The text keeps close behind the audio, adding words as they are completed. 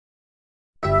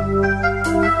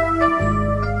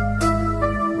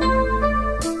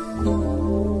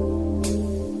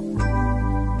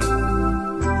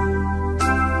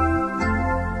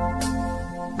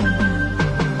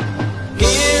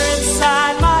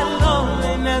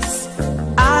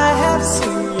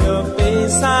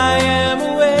I am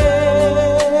aware.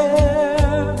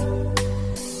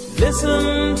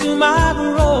 Listen to my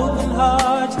broken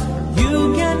heart.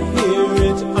 You can hear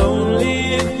it only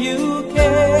if you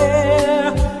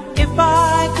care. If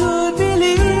I could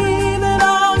believe in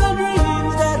all the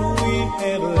dreams that we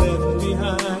have left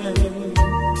behind,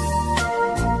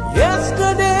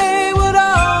 yesterday would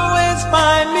always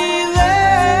find me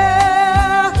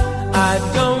there. I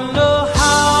don't know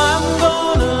how I'm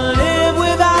gonna live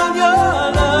without your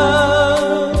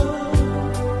love.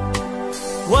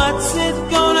 What's it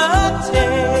gonna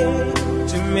take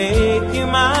to make you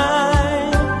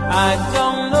mine? I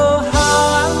don't know how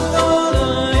I'm gonna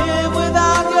live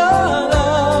without your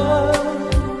love.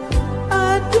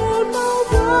 I don't know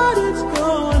what it's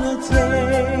gonna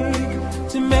take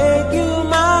to make you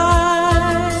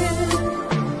mine.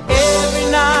 Every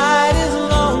night is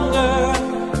longer,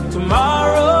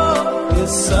 tomorrow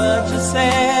is such a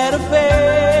sad affair.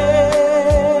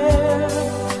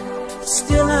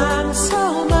 Still I'm so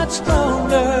much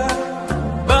stronger,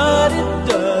 but it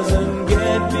doesn't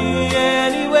get me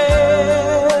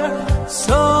anywhere.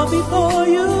 So before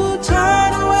you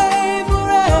turn away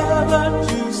forever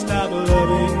to stop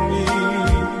loving me,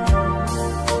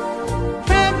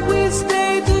 can't we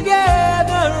stay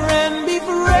together and be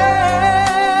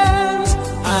friends?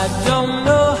 I don't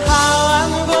know how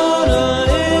I'm gonna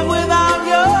live without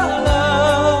your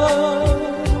love.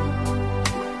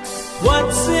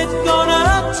 What's it gonna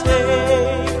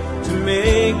take to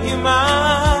make you mine?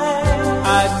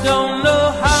 I don't know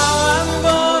how I'm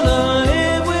gonna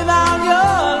live without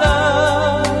your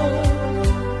love.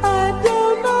 I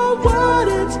don't know what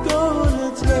it's gonna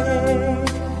take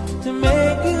to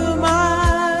make you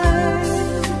mine,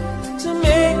 to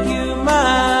make you mine.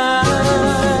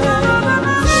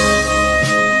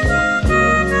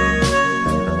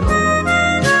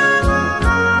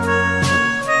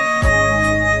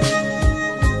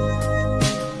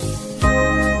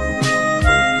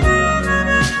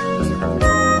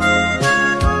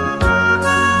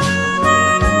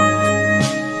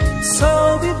 So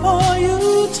before you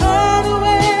turn away